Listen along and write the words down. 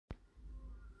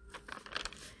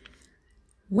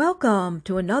Welcome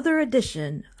to another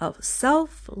edition of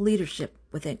Self-Leadership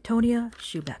with Antonia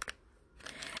Schubeck.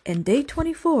 And day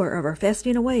 24 of our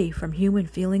Fasting Away from Human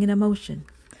Feeling and Emotion.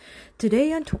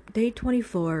 Today on day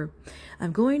 24,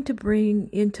 I'm going to bring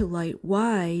into light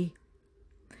why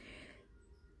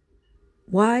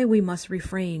we must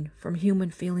refrain from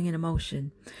human feeling and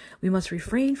emotion. We must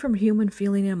refrain from human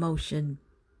feeling and emotion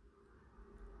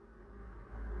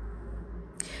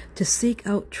to seek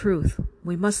out truth.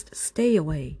 We must stay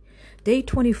away. Day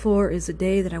 24 is a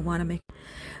day that I want to make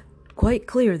quite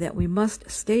clear that we must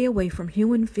stay away from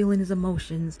human feelings and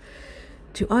emotions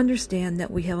to understand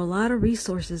that we have a lot of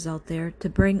resources out there to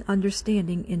bring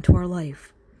understanding into our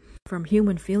life. From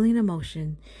human feeling and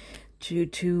emotion to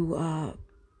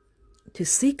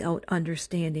seek out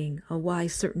understanding of why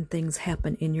certain things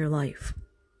happen in your life.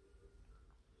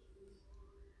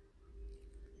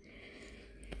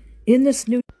 In this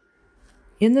new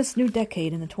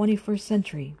decade, in the 21st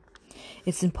century,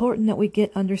 it's important that we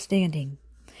get understanding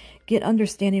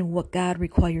what God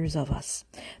requires of us.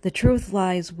 The truth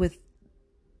lies with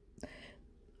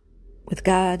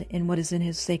God and what is in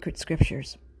His sacred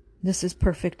scriptures. This is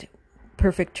perfect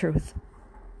truth.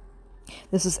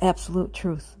 This is absolute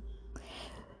truth.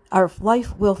 Our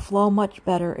life will flow much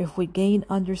better if we gain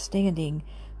understanding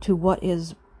to what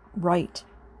is right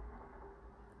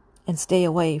and stay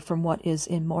away from what is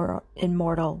immoral.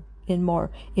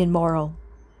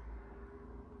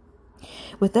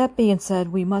 With that being said,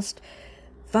 we must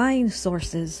find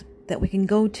sources that we can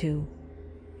go to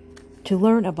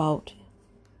learn about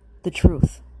the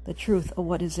truth of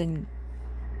what is in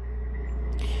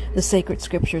the sacred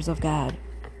scriptures of God.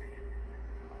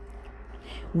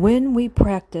 When we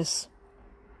practice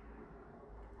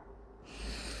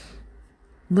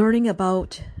learning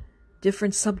about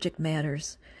different subject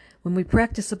matters, when we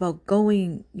practice about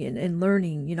going and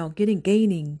learning,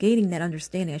 gaining that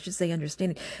understanding, I should say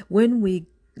understanding, when we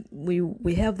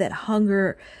have that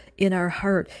hunger in our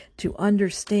heart to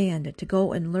understand, to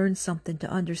go and learn something, to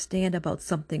understand about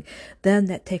something, then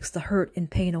that takes the hurt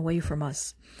and pain away from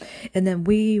us. And then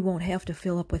we won't have to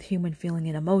fill up with human feeling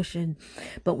and emotion,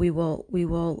 but we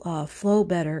will flow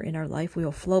better in our life. We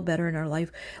will flow better in our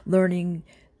life learning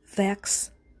facts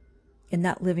and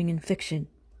not living in fiction.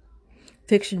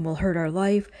 Fiction will hurt our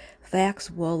life. Facts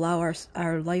will allow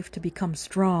our life to become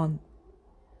strong.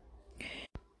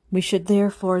 We should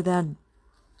therefore then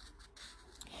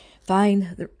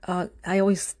find I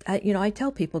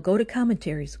tell people, go to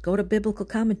commentaries, go to biblical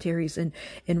commentaries and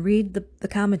read the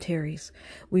commentaries.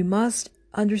 We must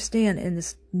understand in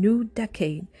this new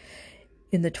decade,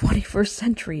 in the 21st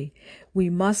century, we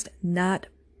must not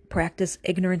practice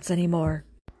ignorance anymore.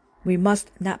 We must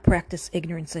not practice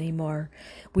ignorance anymore.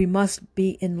 We must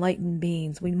be enlightened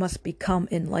beings. We must become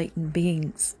enlightened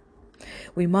beings.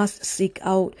 We must seek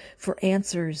out for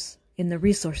answers in the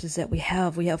resources that we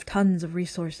have. We have tons of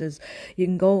resources. You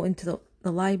can go into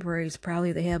the libraries.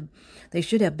 Probably they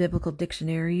should have biblical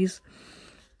dictionaries.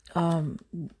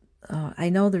 I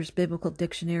know there's biblical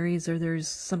dictionaries, or there's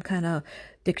some kind of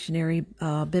dictionary,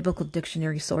 biblical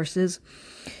dictionary sources.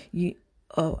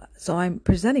 So I'm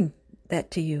presenting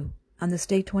that to you on this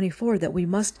day 24, that we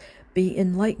must be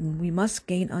enlightened. We must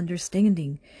gain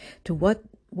understanding to what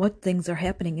things are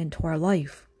happening into our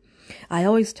life. I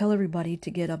always tell everybody to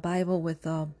get a Bible with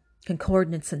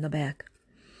concordance in the back.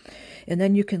 And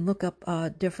then you can look up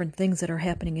different things that are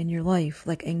happening in your life,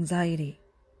 like anxiety.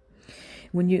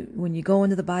 When you go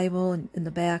into the Bible, and in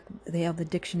the back they have the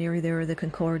dictionary there, or the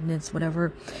concordance,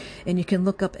 whatever, and you can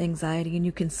look up anxiety, and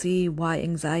you can see why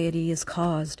anxiety is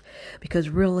caused. Because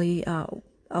really,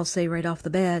 I'll say right off the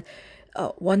bat,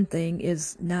 one thing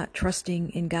is not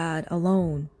trusting in God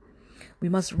alone. We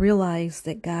must realize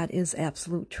that God is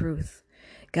absolute truth.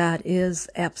 God is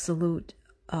absolute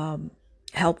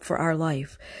help for our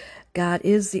life. God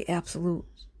is the absolute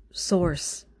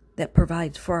source that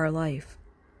provides for our life.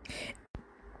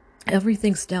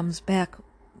 Everything stems back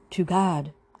to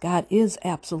God. God is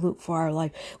absolute for our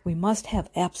life. We must have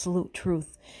absolute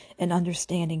truth and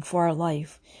understanding for our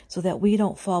life, so that we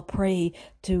don't fall prey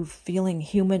to feeling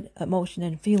human emotion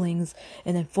and feelings,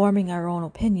 and then forming our own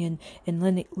opinion and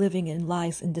living in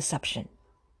lies and deception.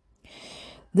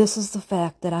 This is the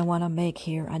fact that I want to make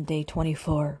here on day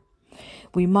 24.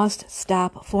 We must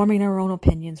stop forming our own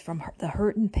opinions from the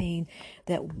hurt and pain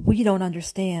that we don't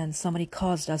understand somebody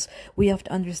caused us. We have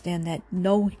to understand that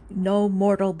no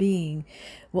mortal being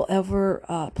will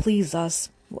ever please us,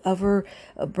 will ever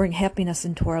bring happiness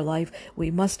into our life. We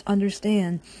must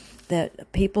understand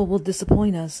that people will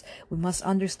disappoint us. We must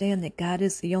understand that God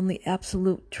is the only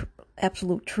absolute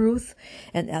truth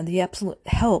and the absolute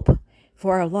help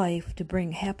for our life, to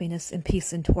bring happiness and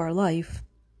peace into our life,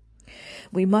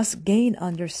 we must gain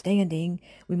understanding.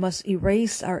 We must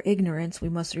erase our ignorance. We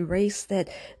must erase that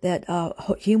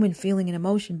human feeling and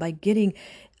emotion by getting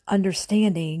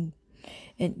understanding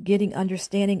and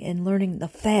learning the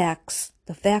facts,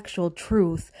 the factual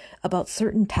truth about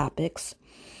certain topics.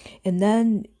 And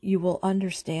then you will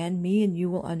understand, me and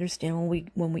you will understand,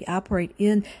 when we operate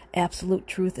in absolute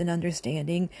truth and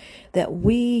understanding, that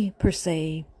we per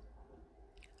se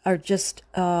are just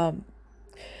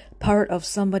part of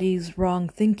somebody's wrong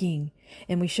thinking,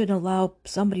 and we shouldn't allow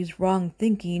somebody's wrong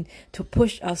thinking to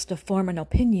push us to form an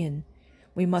opinion.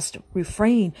 We must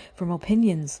refrain from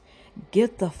opinions,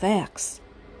 get the facts,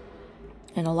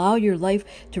 and allow your life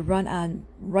to run on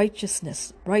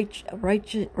righteousness,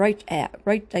 righteousness,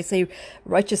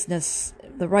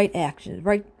 the right actions,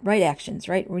 right actions,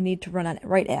 right? We need to run on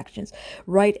right actions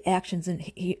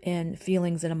and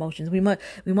feelings and emotions. We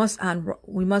must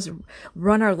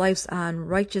run our lives on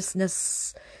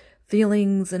righteousness,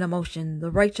 feelings and emotion.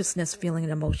 The righteousness, feeling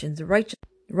and emotions. The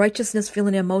righteousness,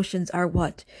 feeling and emotions are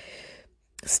what?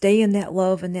 Stay in that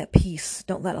love and that peace.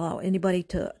 Don't allow anybody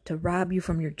to rob you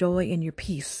from your joy and your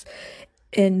peace.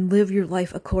 And live your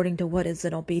life according to what is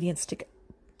in obedience to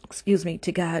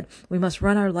God. We must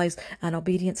run our lives on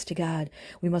obedience to God.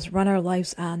 We must run our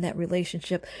lives on that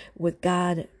relationship with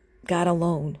God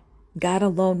alone. God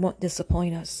alone won't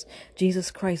disappoint us.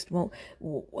 Jesus Christ will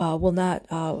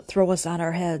not throw us on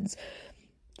our heads.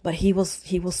 But he will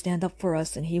stand up for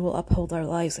us, and he will uphold our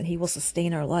lives, and he will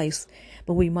sustain our lives.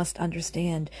 But we must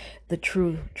understand the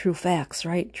true facts,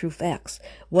 right? True facts.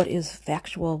 What is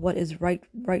factual? What is right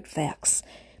facts?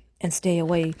 And stay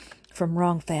away from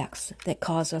wrong facts that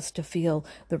cause us to feel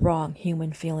the wrong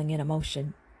human feeling and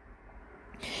emotion.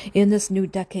 In this new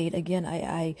decade, again,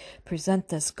 I present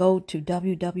this. Go to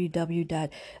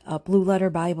www.Blue Letter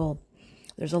Bible.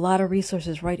 There's a lot of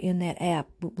resources right in that app,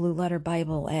 Blue Letter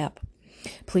Bible app.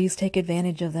 Please take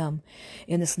advantage of them.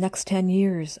 In this next 10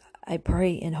 years, I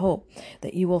pray and hope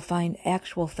that you will find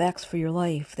actual facts for your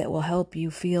life that will help you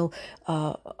feel,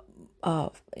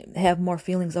 have more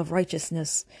feelings of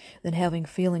righteousness than having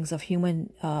feelings of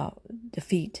human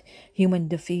defeat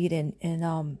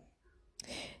and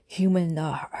human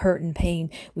hurt and pain.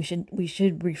 We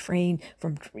should refrain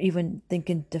from even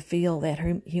thinking to feel that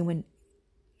human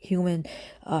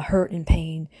hurt and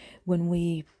pain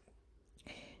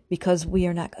because we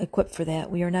are not equipped for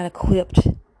that. We are not equipped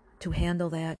to handle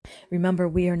that. Remember,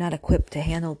 we are not equipped to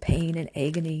handle pain and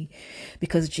agony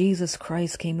because Jesus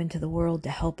Christ came into the world to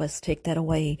help us take that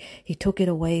away. He took it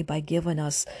away by giving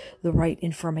us the right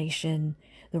information,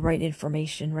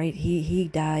 right? He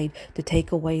died to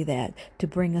take away that, to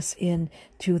bring us in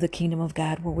to the kingdom of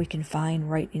God where we can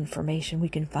find right information, we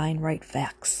can find right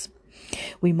facts.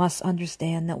 We must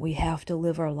understand that we have to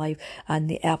live our life on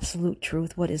the absolute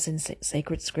truth, what is in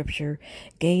sacred scripture.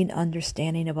 Gain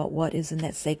understanding about what is in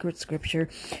that sacred scripture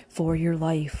for your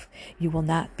life. You will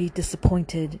not be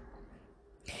disappointed,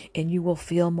 and you will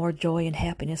feel more joy and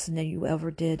happiness than you ever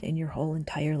did in your whole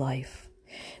entire life.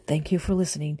 Thank you for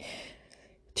listening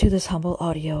to this humble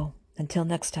audio. Until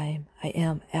next time, I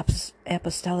am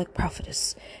Apostolic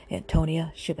Prophetess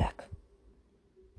Antonia Shibak.